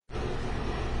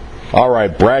All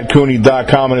right,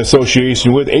 BradCooney.com in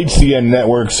association with HCN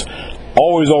Networks.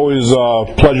 Always a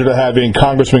pleasure to have in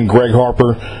Congressman Greg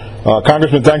Harper.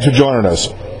 Congressman, thanks for joining us.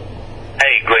 Hey,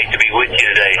 great to be with you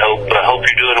today. Hope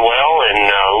you're doing well, and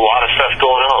a lot of stuff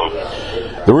going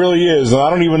on. There really is, and I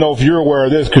don't even know if you're aware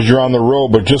of this because you're on the road,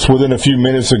 but just within a few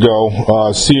minutes ago,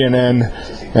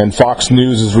 CNN and Fox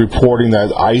News is reporting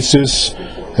that ISIS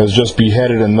has just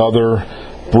beheaded another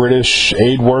British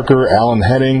aid worker, Alan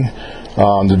Henning.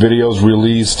 The video's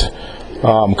released.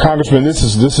 Congressman, this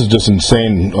is just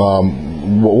insane.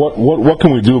 What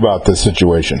can we do about this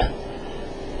situation?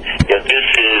 Yeah, this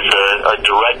is a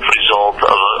direct result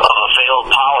of a failed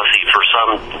policy for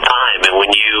some time, and when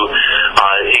you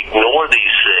ignore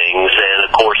these things, and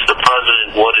of course the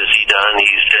president, what has he done?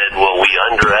 He said, well, we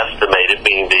underestimated,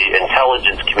 meaning the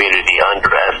intelligence community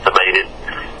underestimated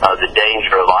the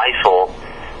danger of ISIL,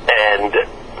 and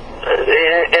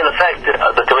in effect,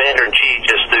 the commander-in-chief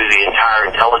just threw the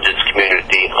entire intelligence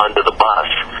community under the bus.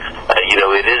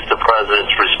 It is the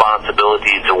president's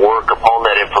responsibility to work upon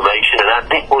that information, and I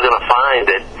think we're going to find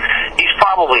that he's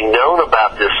probably known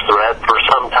about this threat for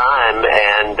some time,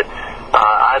 and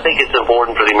I think it's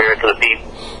important for the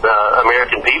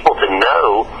American people to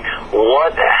know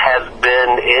what has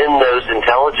been in those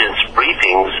intelligence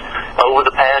briefings over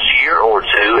the past year or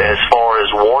two as far as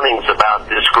warnings about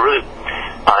this group.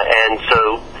 And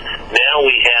so now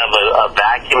we have a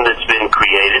vacuum that's been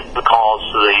created because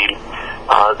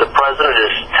the president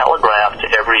has telegraphed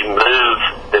every move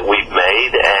that we've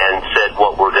made and said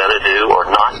what we're going to do or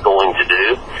not going to do,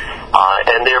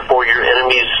 and therefore your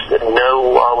enemies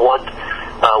know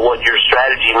what your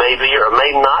strategy may be or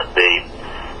may not be.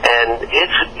 And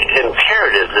it's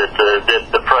imperative that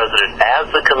the president,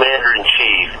 as the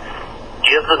commander-in-chief,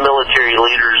 give the military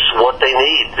leaders what they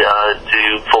need to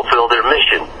fulfill their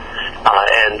mission.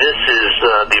 And this is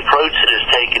the approach that is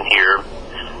taken here.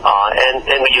 And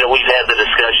we've had the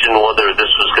discussion whether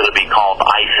this was going to be called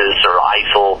ISIS or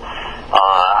ISIL.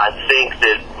 I think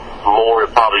that more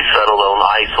probably settled on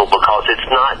ISIL because it's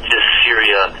not just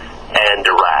Syria and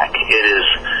Iraq. It is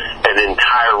an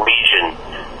entire region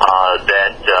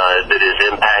that is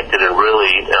impacted and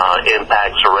really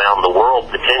impacts around the world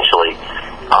potentially.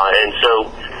 And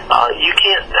so you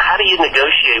can't. How do you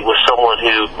negotiate with someone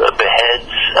who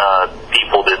beheads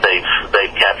people that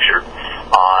they've captured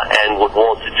and would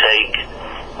want to take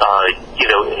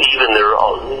even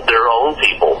their own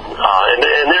people?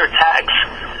 And their attacks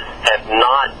have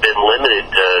not been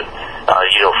limited to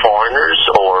foreigners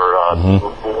or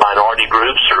minority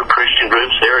groups or Christian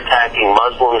groups. They're attacking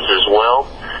Muslims as well.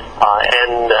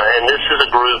 And this is a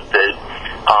group that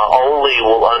only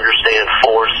will understand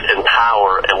force and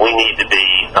power, and we need to be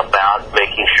about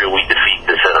making sure we defeat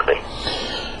this enemy.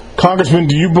 Congressman,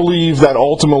 do you believe that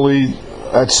ultimately,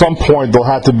 at some point, there'll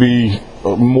have to be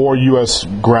more U.S.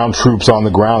 ground troops on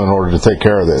the ground in order to take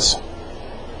care of this?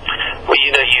 Well,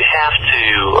 you have to.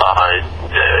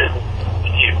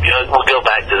 We'll go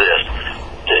back to this.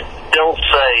 Don't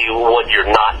say what you're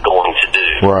not going to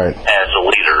do as a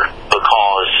leader,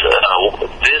 because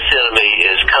this enemy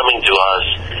is coming to us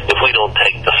if we don't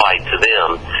take the fight to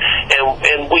them.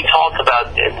 And we talk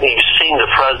about, you've seen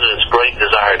the president's great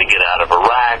desire to get out of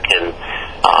Iraq and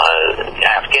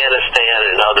Afghanistan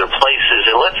and other places.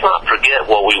 And let's not forget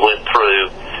what we went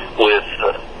through with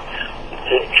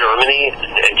Germany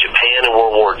and Japan in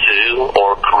World War II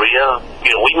or Korea.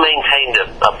 We maintained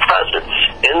a presence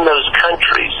in those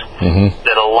countries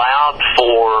that allowed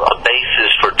for a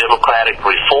basis for democratic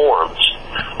reforms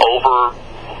over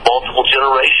multiple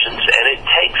generations, and it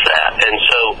takes that. And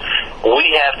so we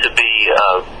have to be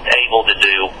able to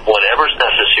do whatever's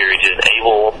necessary to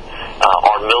enable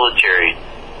our military,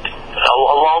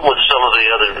 along with some of the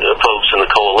other folks in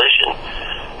the coalition.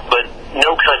 But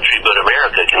no country but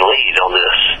America can lead on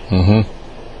this.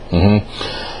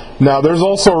 Now, there's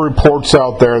also reports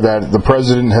out there that the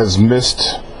president has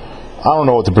missed. I don't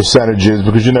know what the percentage is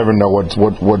because you never know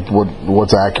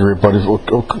what's accurate. But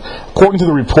according to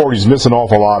the report, he's missed an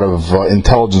awful lot of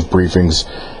intelligence briefings.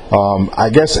 I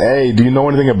guess, do you know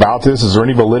anything about this? Is there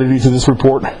any validity to this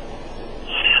report?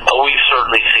 We've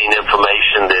certainly seen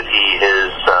information that he has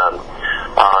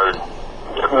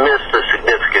missed a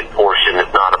significant portion, if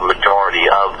not a majority,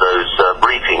 of those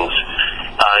briefings.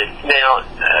 Now,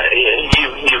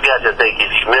 you've got to think,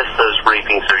 if you miss those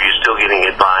briefings, are you still getting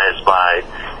advised by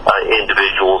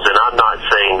individuals? And I'm not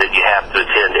saying that you have to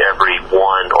attend every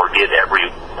one or get every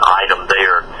item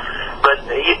there. But,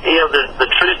 the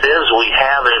truth is we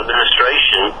have an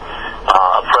administration,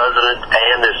 a president,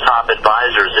 and his top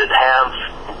advisors that have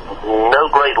no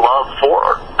great love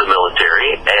for the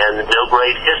military and no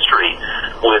great history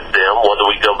with them, whether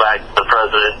we go back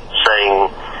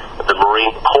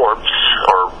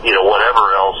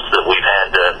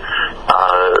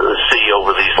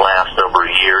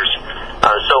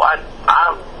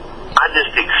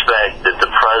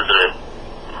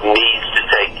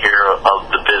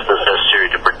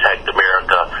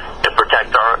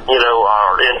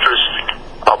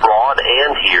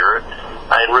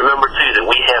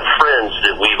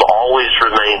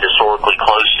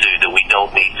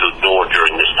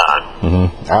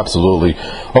Absolutely.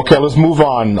 Okay, let's move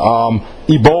on.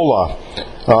 Ebola.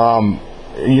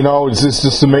 It's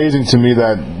just amazing to me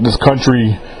that this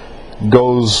country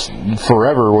goes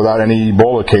forever without any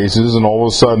Ebola cases, and all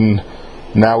of a sudden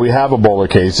now we have Ebola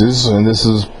cases, and this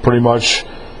is pretty much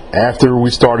after we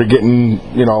started getting,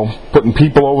 putting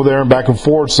people over there and back and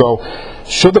forth. So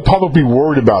should the public be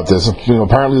worried about this?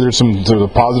 Apparently there's a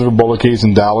positive Ebola case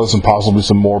in Dallas and possibly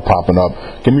some more popping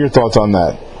up. Give me your thoughts on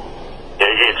that.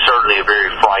 It's certainly a very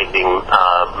frightening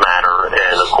matter,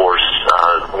 and of course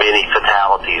many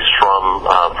fatalities from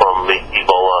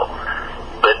Ebola.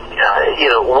 But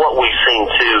what we've seen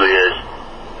too is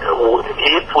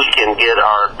if we can get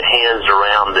our hands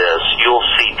around this, you'll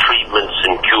see treatments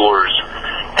and cures,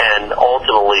 and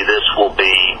ultimately this will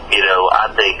be,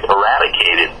 I think,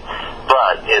 eradicated.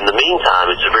 But in the meantime,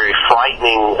 it's a very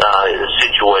frightening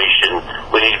situation.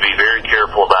 We need to be very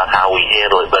careful about how we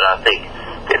handle it, but I think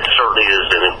it certainly is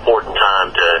an important time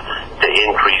to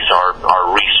increase our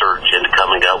research into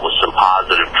coming up with some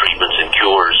positive treatments and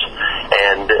cures.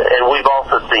 And we've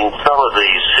also seen some of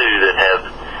these too that have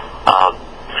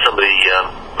some of the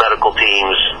medical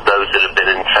teams, those that have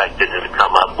been infected and have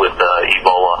come up with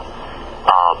Ebola.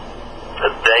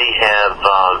 They have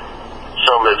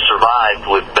some have survived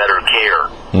with better care,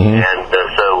 and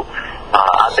so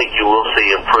I think you will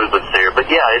see improvements there. But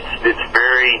yeah, it's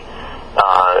very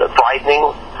frightening.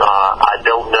 I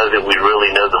don't know that we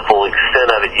really know the full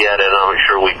extent of it yet, and I'm not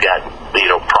sure we've got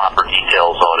proper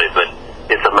details on it. But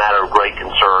it's a matter of great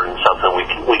concern and something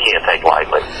we can't take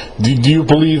lightly. Do you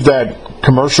believe that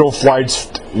commercial flights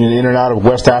in and out of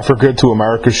West Africa to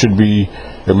America should be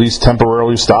at least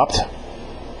temporarily stopped?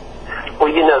 Well,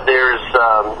 there's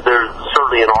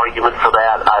certainly an argument for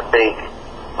that. I think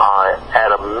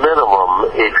at a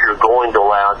minimum, if you're going to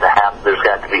allow it to happen, there's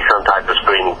got to be some type of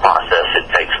screening process that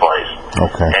takes place,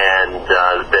 and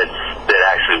that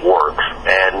actually works.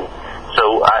 And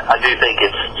so I do think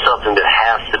it's something that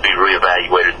has to be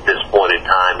reevaluated at this point in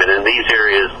time. And in these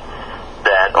areas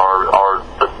that are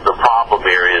the problem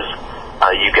areas,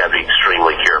 you've got to be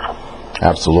extremely careful.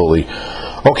 Absolutely.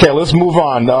 Okay, let's move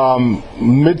on.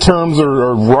 Midterms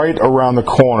are right around the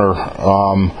corner.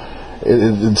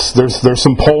 There's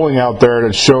some polling out there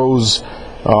that shows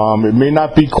it may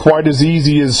not be quite as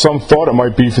easy as some thought it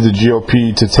might be for the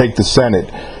GOP to take the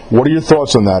Senate. What are your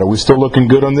thoughts on that? Are we still looking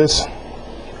good on this?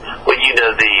 Well,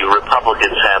 the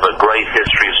Republicans have a great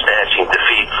history of snatching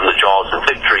defeat from the jaws of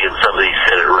victory in some of these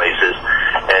Senate races,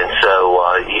 and so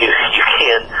you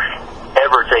can't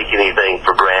ever take anything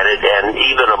for granted. And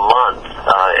even a month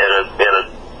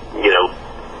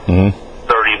in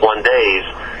 31 days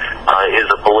is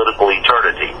a political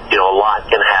eternity. A lot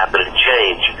can happen and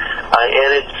change, and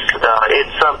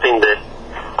it's something that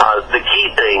the key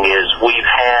thing is we've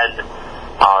had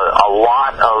a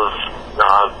lot of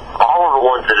all of the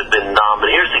ones that have been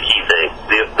nominated. Here's the key thing: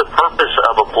 the purpose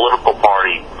of a political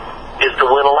party is to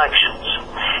win elections,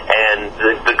 and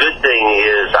the good thing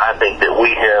is I think that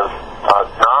we have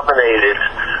nominated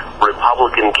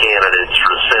Republican candidates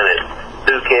for Senate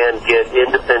who can get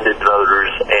independent voters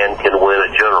and can win a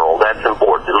general. That's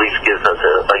important. At least gives us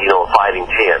a fighting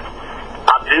chance.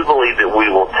 I do believe that we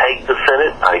will take the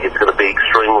Senate. I think it's going to be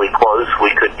extremely close.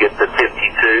 We could get to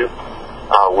 52,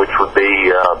 which would be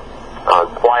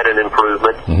quite an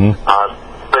improvement.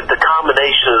 But the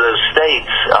combination of those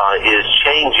states is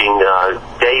changing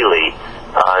daily.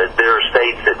 There are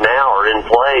states that now are in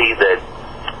play that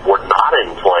were not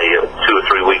in play 2 or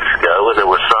 3 weeks ago, and there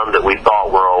were some that we thought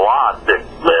were a lot that,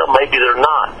 maybe they're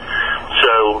not.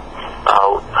 So,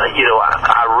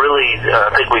 I really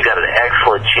think we've got an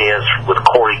excellent chance with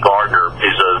Cory Gardner,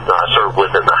 who's I served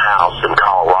with in the House in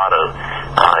Colorado.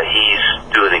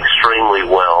 He's doing extremely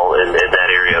well in that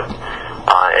area.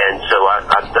 And so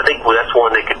I think that's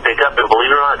one they could pick up. And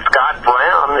believe it or not, Scott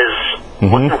Brown is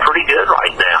looking pretty good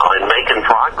right now and making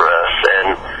progress.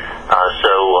 And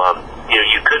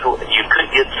you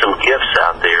could get some gifts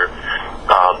out there.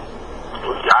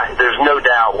 There's no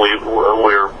doubt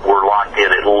we're locked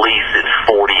in at least at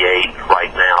 48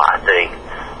 right now. I think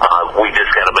we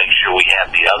just got to make sure we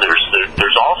have the others.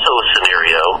 There's also a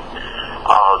scenario.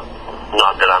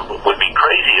 Not that I would be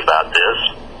crazy about this,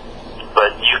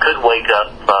 but you could wake up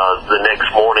the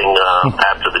next morning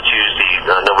after the Tuesday,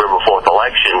 November 4th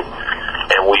election,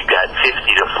 and we've got 50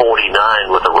 to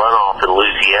 49 with a runoff in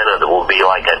Louisiana that will be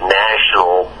like a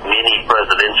national mini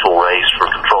presidential race for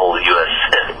control of the U.S.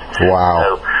 Senate. Wow.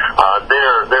 So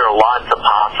there are lots of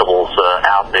possibles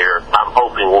out there. I'm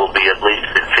hoping we'll be at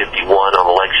least at 51 on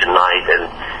election night,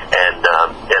 and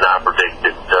I predict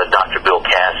that Dr. Bill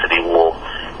Cassidy will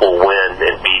win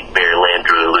and beat Mary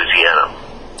Landrieu in Louisiana.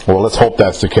 Well, let's hope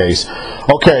that's the case.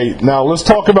 Okay, now let's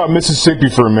talk about Mississippi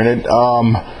for a minute.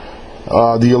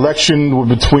 The election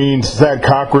between Thad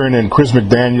Cochran and Chris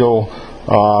McDaniel,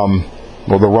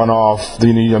 the runoff,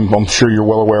 I'm sure you're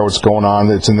well aware of what's going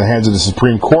on. It's in the hands of the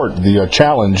Supreme Court. The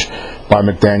challenge by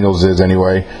McDaniels is,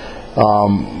 anyway.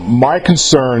 My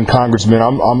concern, Congressman,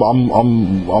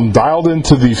 I'm dialed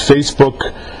into the Facebook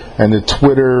and the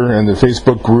Twitter and the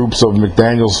Facebook groups of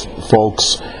McDaniels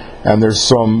folks, and there's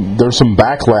some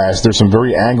backlash. There's some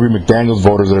very angry McDaniels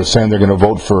voters that are saying they're going to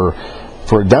vote for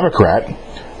a Democrat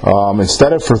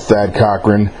instead of for Thad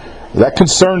Cochran. That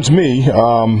concerns me.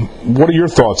 What are your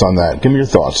thoughts on that? Give me your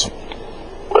thoughts.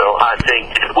 Well, I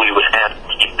think that we would have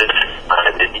to keep this in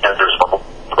mind that there's a whole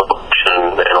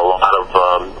election and a lot of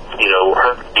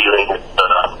hurt feelings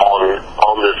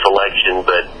on this election.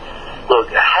 But look,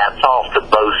 hats off to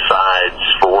both sides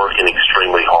for working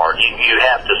extremely hard. You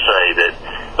have to say that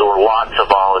there were lots of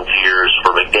volunteers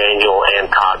for McDaniel and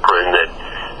Cochran that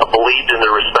believed in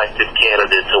their respective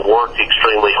candidates and worked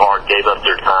extremely hard, gave up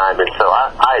their time, and so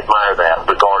I admire that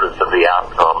regardless of the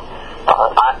outcome.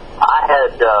 I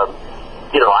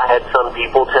had some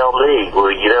people tell me, well,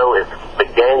 if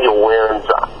McDaniel wins,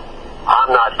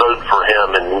 I'm not voting for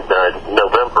him in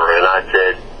November, and I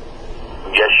said,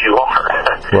 yes, you are.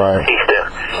 Right.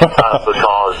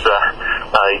 Because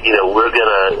we're going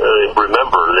to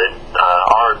remember that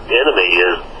our enemy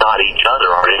is not each other.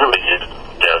 Our enemy is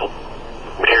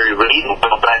Mary Reid and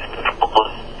go back to the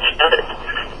Senate,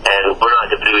 and we're not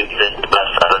going to do anything to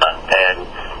mess that up. And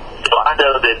so I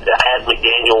know that had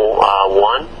McDaniel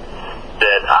won,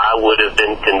 that I would have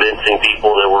been convincing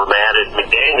people that were mad at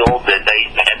McDaniel that they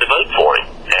had to vote for him.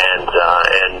 And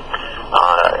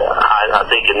I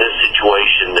think in this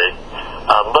situation that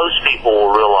most people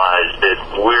will realize that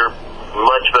we're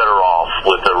much better off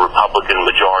with a Republican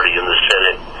majority in the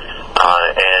Senate,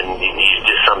 and you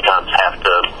just sometimes have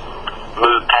to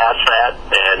move past that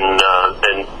and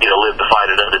live to fight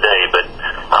another day. But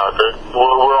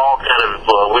we're all kind of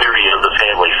weary of the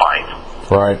family fight.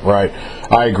 Right.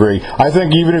 I agree. I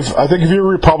think if you're a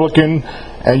Republican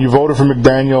and you voted for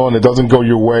McDaniel and it doesn't go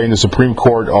your way and the Supreme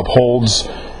Court upholds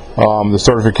the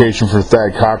certification for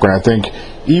Thad Cochran, I think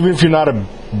even if you're not a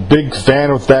big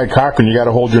fan of Thad Cochran, you got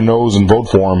to hold your nose and vote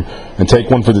for him and take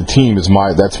one for the team. That's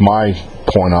my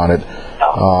point on it.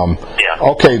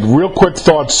 Okay, real quick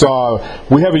thoughts.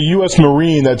 We have a U.S.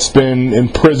 Marine that's been in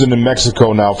prison in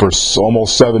Mexico now for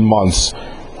almost 7 months.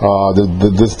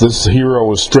 This hero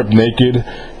was stripped naked.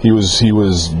 He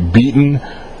was beaten.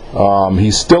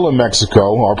 He's still in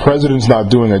Mexico. Our president's not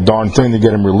doing a darn thing to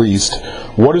get him released.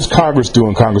 What is Congress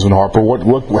doing, Congressman Harper?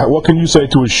 What can you say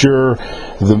to assure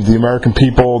the American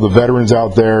people, the veterans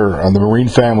out there, and the Marine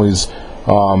families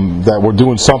that we're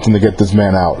doing something to get this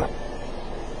man out?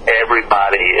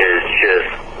 Everybody is just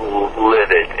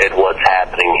livid at what's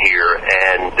happening here,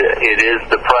 and it is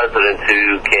the president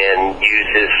who can use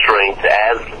his strength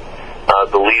as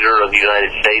the leader of the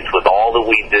United States with all that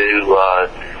we do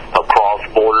across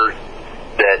borders,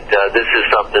 that this is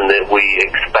something that we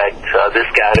expect this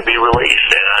guy to be released.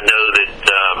 And I know that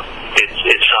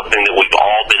it's something that we've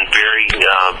all been very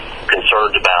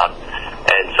concerned about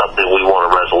and something we want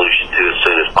a resolution to as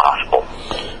soon as possible.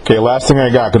 Okay, last thing I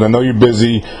got, because I know you're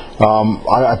busy.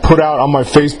 I put out on my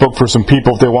Facebook for some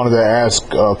people if they wanted to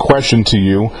ask a question to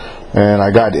you, and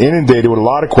I got inundated with a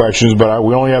lot of questions, but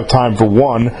we only have time for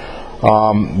one.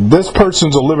 This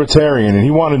person's a libertarian, and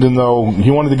he wanted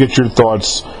to get your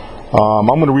thoughts. I'm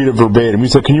going to read it verbatim. He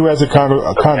said, "Can you ask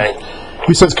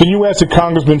He says, "Can you ask a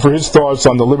congressman for his thoughts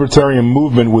on the libertarian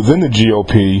movement within the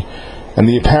GOP and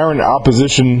the apparent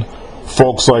opposition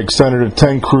folks like Senator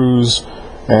Ted Cruz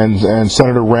and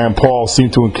Senator Rand Paul seem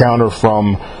to encounter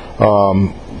from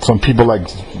people like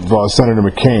Senator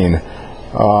McCain?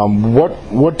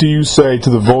 What do you say to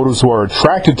the voters who are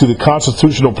attracted to the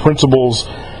constitutional principles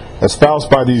espoused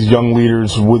by these young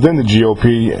leaders within the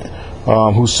GOP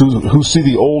who see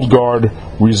the old guard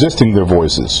resisting their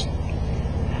voices?"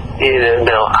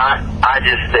 I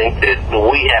just think that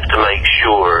we have to make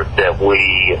sure that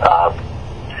we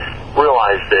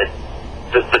realize that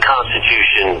the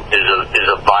Constitution is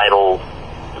a vital.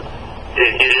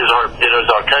 It is our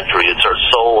country. It's our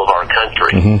soul of our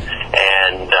country,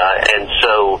 and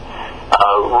so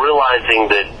realizing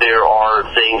that there are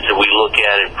things that we look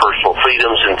at in personal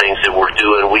freedoms and things that we're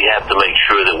doing, we have to make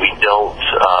sure that we don't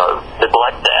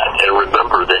neglect that and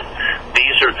remember that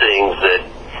these are things that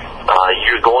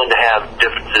you're going to have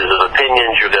differences of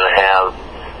opinions. You're going to have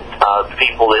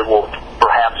people that will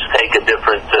perhaps take a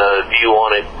different view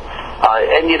on it.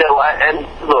 And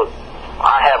look,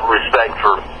 I have respect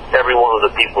for every one of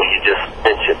the people you just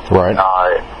mentioned. Right.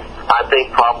 I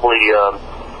think probably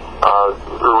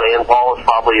Rand Paul is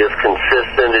probably as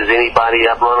consistent as anybody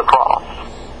I've run across.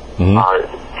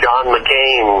 John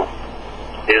McCain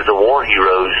is a war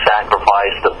hero who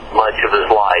sacrificed much of his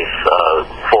life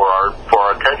for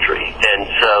our country, and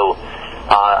so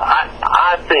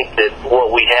I think that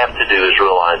what we have to do is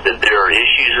realize that there are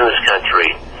issues in this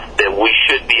country that we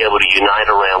should be able to unite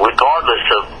around, regardless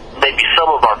of maybe some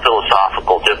of our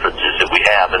philosophical differences that we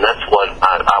have, and that's what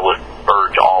I would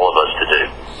urge all of us to do.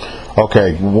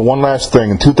 Okay, one last thing.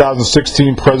 In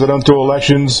 2016 presidential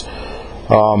elections,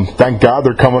 thank God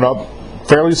they're coming up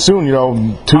fairly soon, 2 years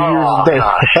and day.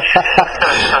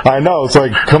 I know, it's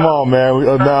like, come on,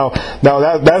 man. Now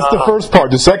that's the first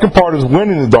part. The second part is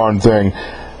winning the darn thing.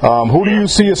 Who do you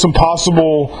see as some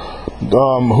possible,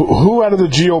 who out of the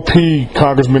GOP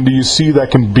congressmen do you see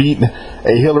that can beat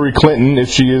a Hillary Clinton if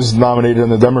she is nominated on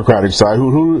the Democratic side?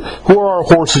 Who are our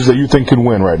horses that you think can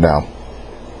win right now?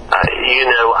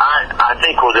 I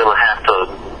think we're going to have to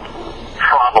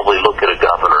probably look at a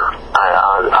governor.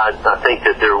 I think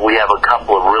that we have a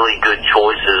couple of really good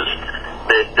choices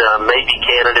that may be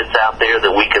candidates out there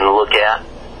that we can look at.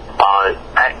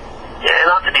 And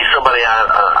not to be somebody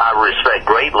I respect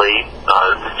greatly,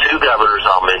 two governors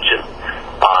I'll mention.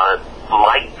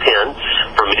 Mike Pence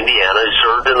from Indiana, who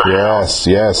served in the House.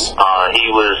 Yes. He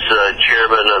was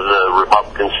chairman of the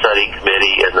Republican Study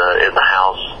Committee in the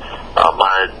House.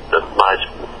 My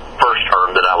first term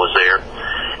that I was there,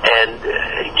 and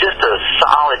just a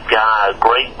solid guy, a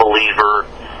great believer,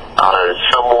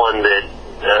 someone that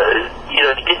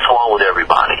gets along with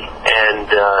everybody, and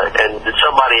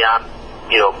somebody I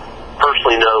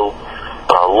personally know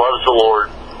loves the Lord,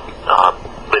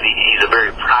 but he's a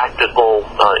very practical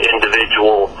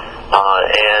individual,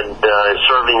 and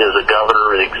serving as a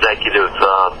governor and executive